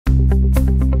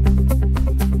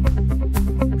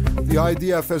The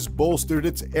IDF has bolstered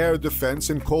its air defense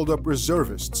and called up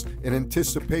reservists in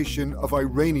anticipation of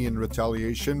Iranian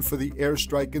retaliation for the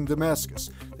airstrike in Damascus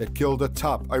that killed a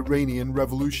top Iranian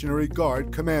Revolutionary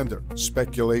Guard commander.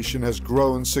 Speculation has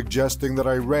grown suggesting that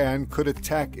Iran could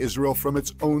attack Israel from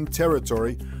its own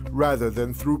territory rather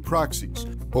than through proxies.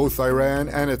 Both Iran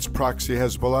and its proxy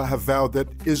Hezbollah have vowed that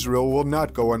Israel will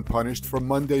not go unpunished for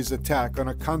Monday's attack on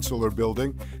a consular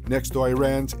building next to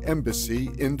Iran's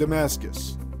embassy in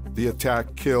Damascus. The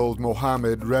attack killed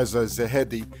Mohammad Reza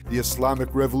Zahedi, the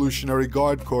Islamic Revolutionary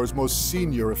Guard Corps' most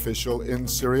senior official in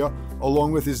Syria,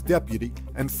 along with his deputy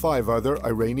and 5 other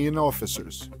Iranian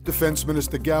officers. Defense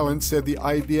Minister Gallant said the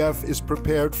IDF is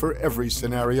prepared for every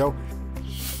scenario.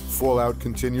 Fallout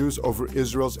continues over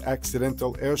Israel's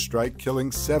accidental airstrike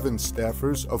killing 7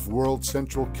 staffers of World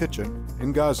Central Kitchen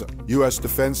in Gaza. U.S.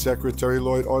 Defense Secretary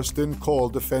Lloyd Austin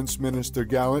called Defense Minister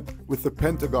Gallant, with the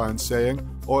Pentagon saying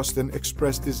Austin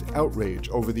expressed his outrage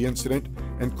over the incident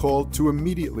and called to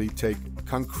immediately take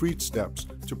concrete steps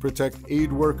to protect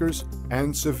aid workers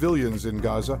and civilians in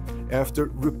Gaza after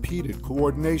repeated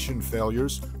coordination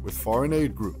failures with foreign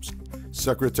aid groups.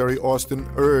 Secretary Austin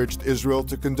urged Israel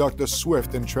to conduct a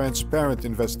swift and transparent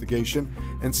investigation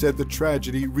and said the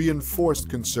tragedy reinforced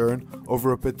concern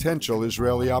over a potential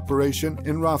Israeli operation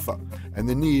in Rafah and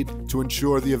the need to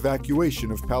ensure the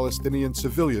evacuation of Palestinian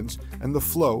civilians and the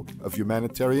flow of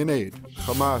humanitarian aid.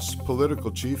 Hamas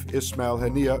political chief Ismail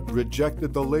Haniyeh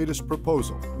rejected the latest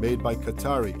proposal made by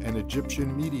Qatari and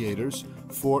Egyptian mediators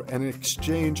for an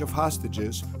exchange of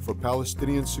hostages for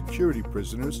Palestinian security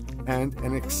prisoners and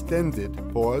an extended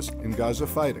pause in Gaza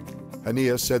fighting.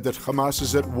 Haniyeh said that Hamas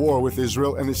is at war with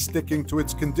Israel and is sticking to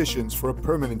its conditions for a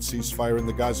permanent ceasefire in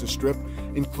the Gaza Strip,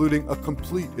 including a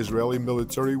complete Israeli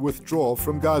military withdrawal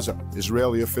from Gaza.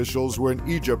 Israeli officials were in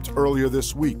Egypt earlier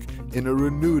this week in a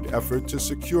renewed effort to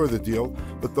secure the deal,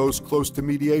 but those close to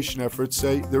mediation efforts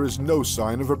say there is no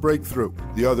sign of a breakthrough.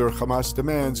 The other Hamas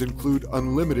demands include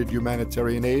unlimited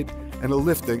humanitarian aid and a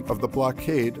lifting of the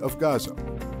blockade of Gaza.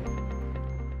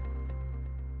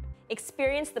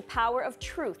 Experience the power of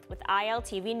truth with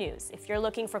ILTV News. If you're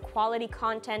looking for quality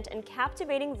content and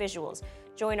captivating visuals,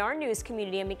 join our news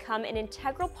community and become an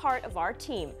integral part of our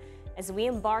team as we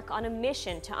embark on a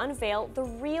mission to unveil the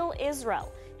real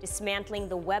Israel, dismantling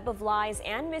the web of lies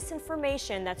and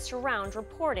misinformation that surround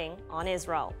reporting on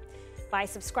Israel. By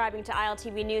subscribing to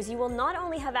ILTV News, you will not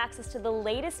only have access to the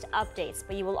latest updates,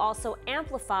 but you will also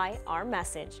amplify our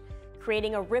message,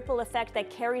 creating a ripple effect that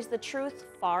carries the truth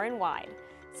far and wide.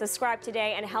 Subscribe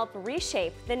today and help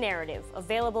reshape the narrative.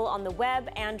 Available on the web,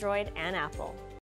 Android, and Apple.